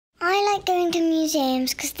like going to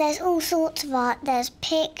museums because there's all sorts of art. There's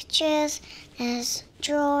pictures, there's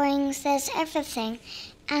drawings, there's everything.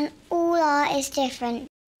 And all art is different.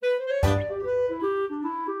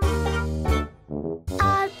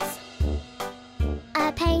 Art.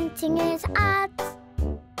 A painting is art.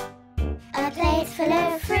 A plate full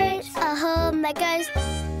of fruit. A home that goes.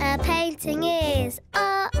 A painting is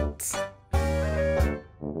art.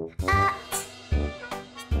 Art.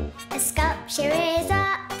 A sculpture is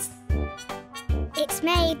art. It's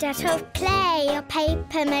made out of clay or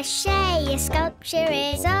paper mache. A sculpture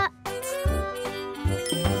is art.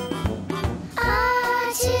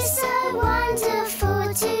 Art is so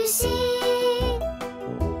wonderful to see.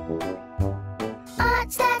 Art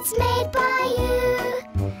that's made by you,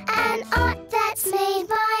 and art that's made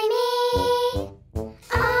by me.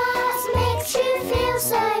 Art makes you feel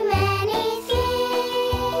so many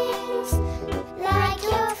things, like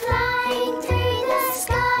you're flying through the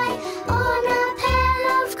sky on a pair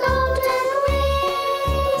of golden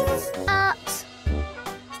wings. Art.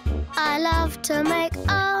 I love to make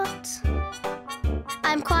art.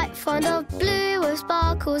 I'm quite fond of blue with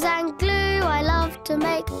sparkles and glue. I love to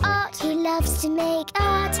make art. He loves to make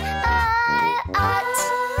art. Art.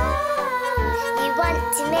 You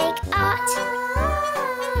want to make art.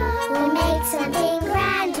 We'll make something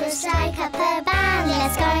grand. We'll strike up a band.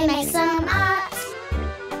 Let's go make some art.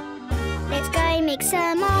 Let's go make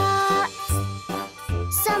some art.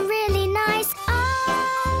 Some really nice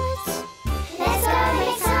art. Let's go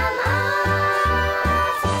make some art.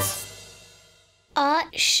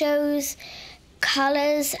 Art shows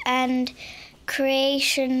colours and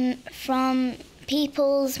creation from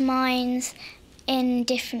people's minds in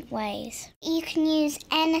different ways. You can use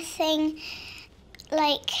anything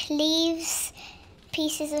like leaves,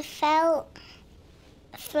 pieces of felt,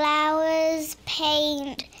 flowers,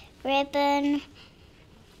 paint, ribbon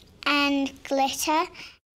and glitter.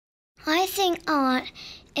 I think art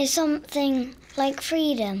is something like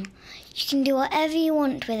freedom. You can do whatever you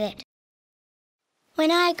want with it. When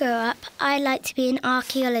I grow up, I'd like to be an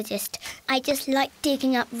archaeologist. I just like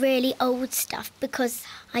digging up really old stuff because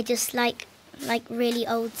I just like really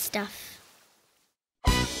old stuff.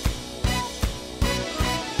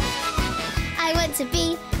 I want to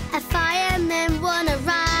be a fireman, wanna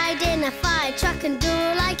ride in a fire truck and do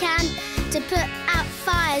all I can to put out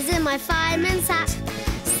fires in my fireman's hat,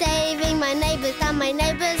 saving my neighbours and my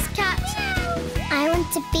neighbour's cat. I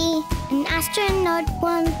want to be an astronaut,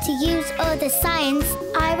 want to use all the science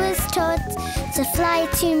I was taught, to fly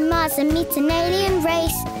to Mars and meet an alien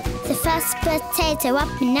race, the first potato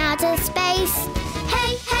up in outer space.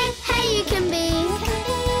 Hey, hey, hey, you can be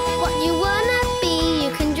what you wanna be,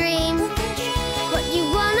 you can dream what you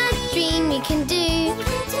wanna dream, you can do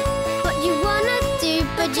what you wanna do,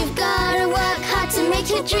 but you've gotta work hard to make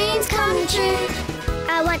your dreams come true.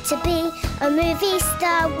 I want to be a movie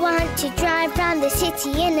star, want to drive round the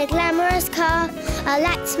city in a glamorous car. I'll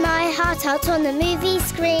act my heart out on the movie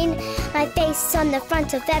screen, my face on the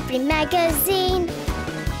front of every magazine.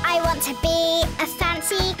 I want to be a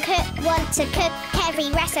fancy cook, want to cook every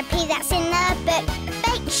recipe that's in the book.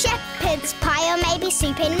 Bake shepherd's pie or maybe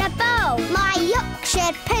soup in a bowl. My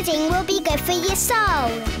Yorkshire pudding will be good for your soul.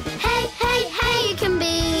 Hey, hey, hey, you can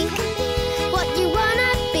be what you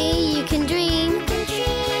wanna be, you can dream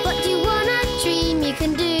what you wanna dream, you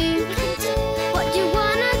can do what you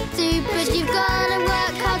wanna do, but you've gotta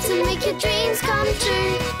work hard to make your dreams come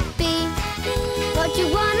true. Be what you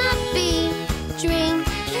wanna be, dream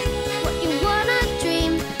what you wanna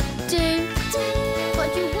dream, do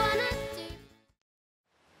what you wanna do.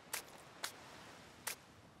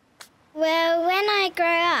 Well, when I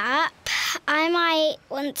grow up, I might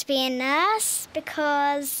want to be a nurse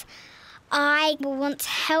because I will want to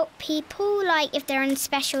help people, like if they're in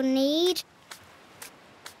special need.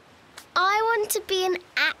 I want to be an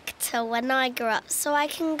actor when I grow up so I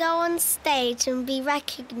can go on stage and be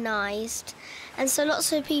recognised, and so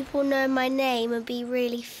lots of people know my name and be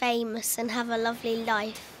really famous and have a lovely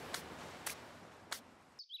life.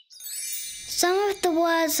 Some of the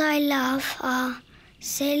words I love are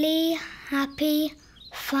silly, happy,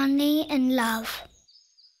 funny and love.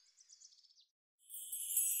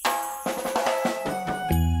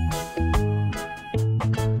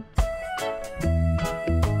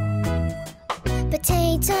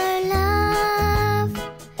 Potato love,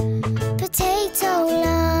 potato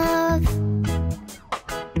love.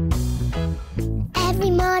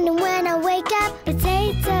 Every morning when I wake up,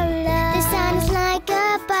 potato love. The sun is like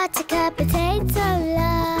a buttercup, potato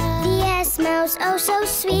love. The air smells oh so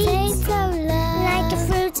sweet, potato love. Like a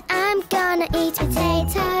fruit I'm gonna eat,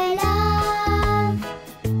 potato love,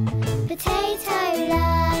 potato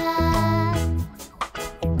love.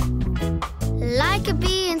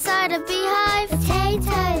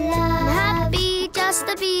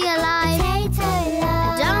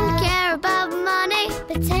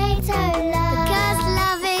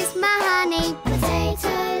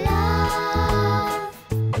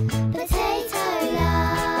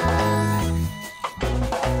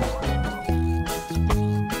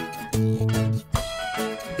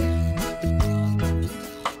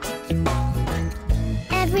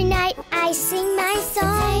 Every night I sing my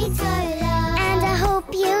song, and I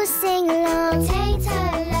hope you sing along.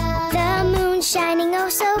 The moon shining oh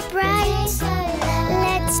so bright,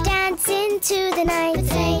 let's dance into the night.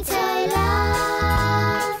 Potato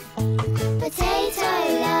love, potato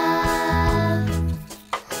love,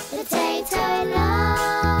 potato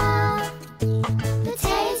love,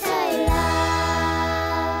 potato love.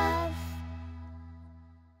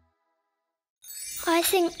 I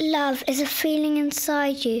think love is a feeling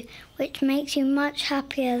inside you which makes you much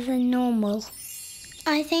happier than normal.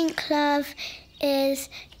 I think love is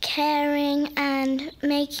caring and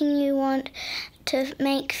making you want to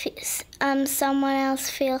make someone else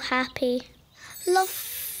feel happy. Love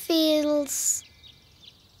feels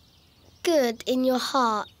good in your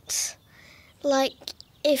heart. Like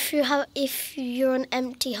if you're an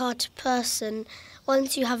empty-hearted person,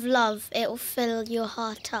 once you have love, it will fill your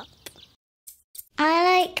heart up.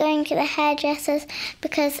 I like going to the hairdressers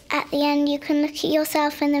because at the end you can look at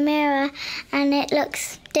yourself in the mirror and it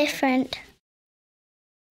looks different.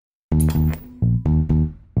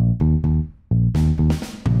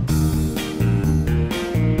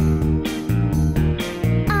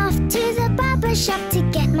 Off to the barber shop to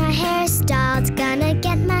get my hair styled. Gonna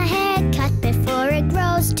get my hair cut before it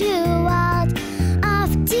grows too wild.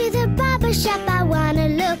 Off to the barber shop, I wanna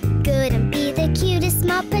look good and be the cutest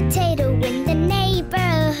small potato in the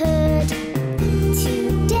neighborhood.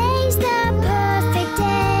 Today's the perfect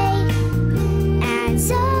day, and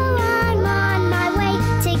so I'm on my way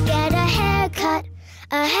to get a haircut,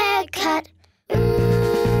 a haircut.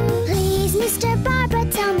 Please, Mr. Barber,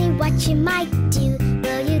 tell me what you might do.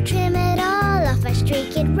 Will you trim it all off or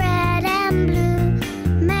streak it red and blue?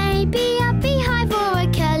 Maybe a beehive or a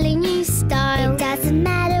curly new style. It doesn't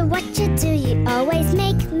matter what you do, you always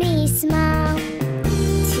make me smile.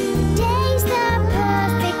 Today's the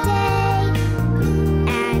perfect day,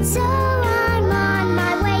 and so I'm on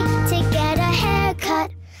my way to get a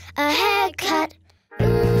haircut, a haircut.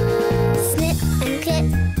 Snip and clip,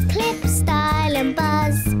 clip, style and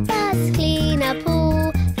buzz, buzz, clean up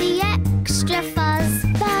all the extra fuzz,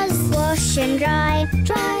 buzz, wash and dry,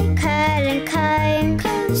 dry, curl and comb,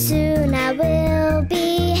 comb. Soon I will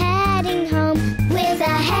be heading home with a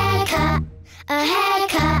haircut, a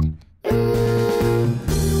haircut.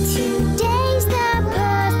 Today's the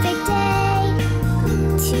perfect day.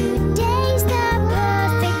 Today's the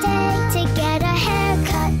perfect day to get a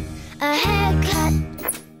haircut, a haircut.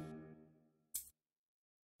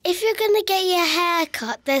 If you're going to get your hair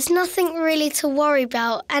cut, there's nothing really to worry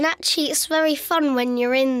about. And actually, it's very fun when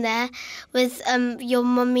you're in there with your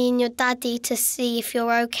mummy and your daddy to see if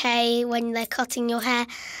you're okay when they're cutting your hair.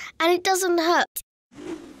 And it doesn't hurt.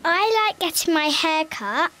 I like getting my hair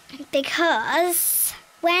cut because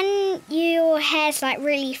when your hair's like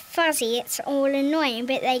really fuzzy, it's all annoying,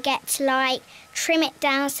 but they get to trim it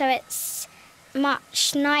down so it's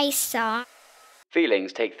much nicer.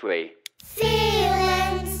 Feelings, take 3.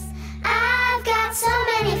 Feelings, I've got so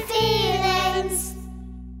many feelings,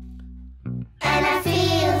 and I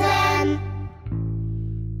feel them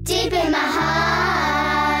deep in my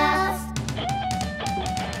heart.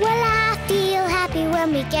 Well, I feel happy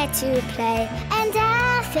when we get to play, and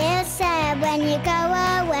I feel sad when you go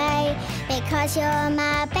away, because you're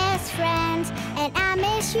my best friend and I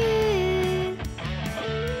miss you.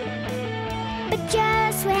 But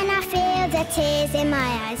just when I feel the tears in my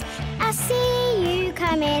eyes, I see you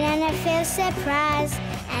come in and I feel surprised,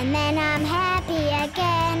 and then I'm happy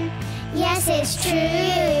again. Yes, it's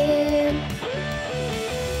true.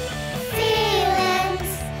 Feelings,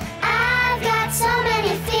 I've got so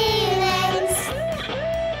many feelings,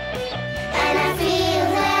 and I feel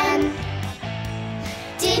them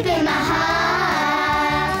deep in my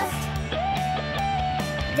heart.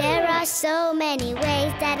 There are so many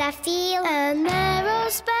ways that I feel, and they're all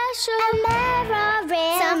special, and they're all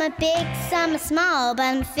real. Some are big, some are small, but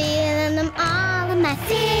I'm feeling them all in my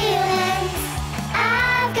feelings.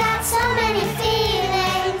 I've got so many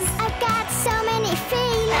feelings, I've got so many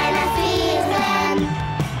feelings, and I feel them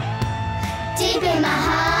deep in my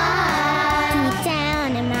heart, deep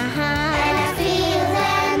down in my heart, and I feel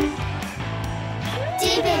them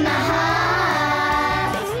deep in my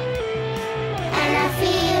heart, and I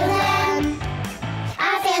feel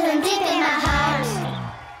them deep in my heart.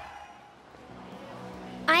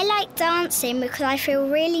 I like dancing because I feel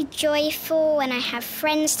really joyful when I have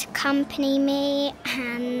friends to accompany me,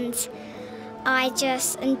 and I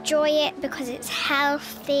just enjoy it because it's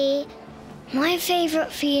healthy. My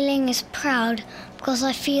favourite feeling is proud because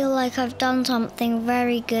I feel like I've done something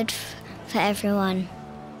very good for everyone.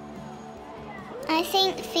 I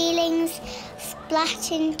think feelings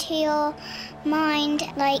splat into your mind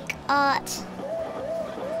like art.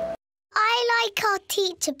 I like our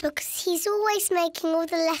teacher because he's always making all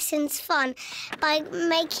the lessons fun by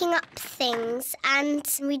making up things, and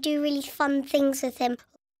we do really fun things with him.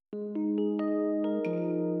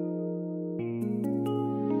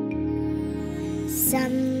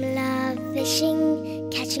 Some love fishing,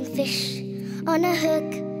 catching fish on a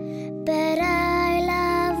hook, but I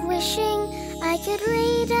love wishing I could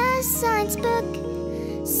read a science book.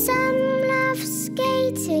 Some love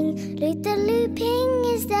skating, loop-the-looping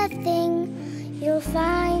is their thing. You'll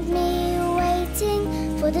find me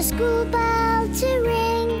waiting for the school bell to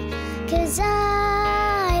ring, 'cause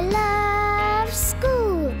I love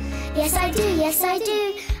school. Yes, I do, yes, I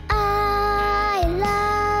do. I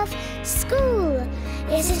love school.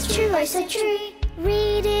 Yes, it's true, oh so true.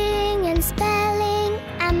 Reading and spelling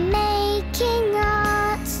and making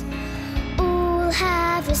art all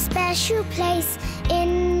have a special place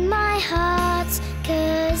in my heart,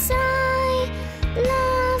 'cause I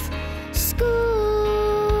love school.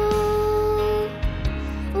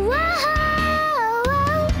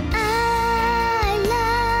 Whoa, I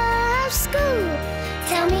love school.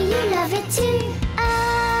 Tell me you love it too.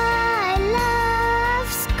 I love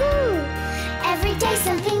school. Every day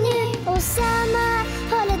something new. All summer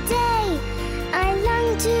holiday, I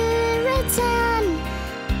long to return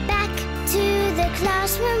back to the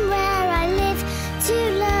classroom where I live to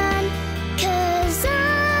learn, 'cause I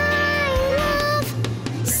love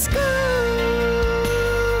school.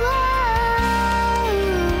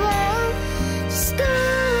 School.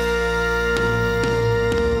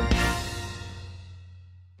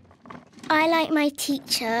 I like my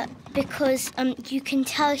teacher because you can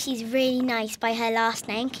tell she's really nice by her last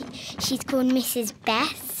name. She's called Mrs.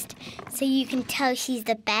 Best, so you can tell she's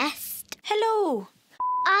the best. Hello.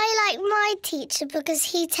 I like my teacher because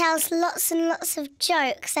he tells lots and lots of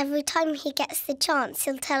jokes. Every time he gets the chance,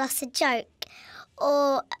 he'll tell us a joke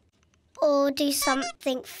or do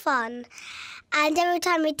something fun. And every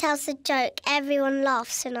time he tells a joke, everyone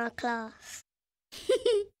laughs in our class.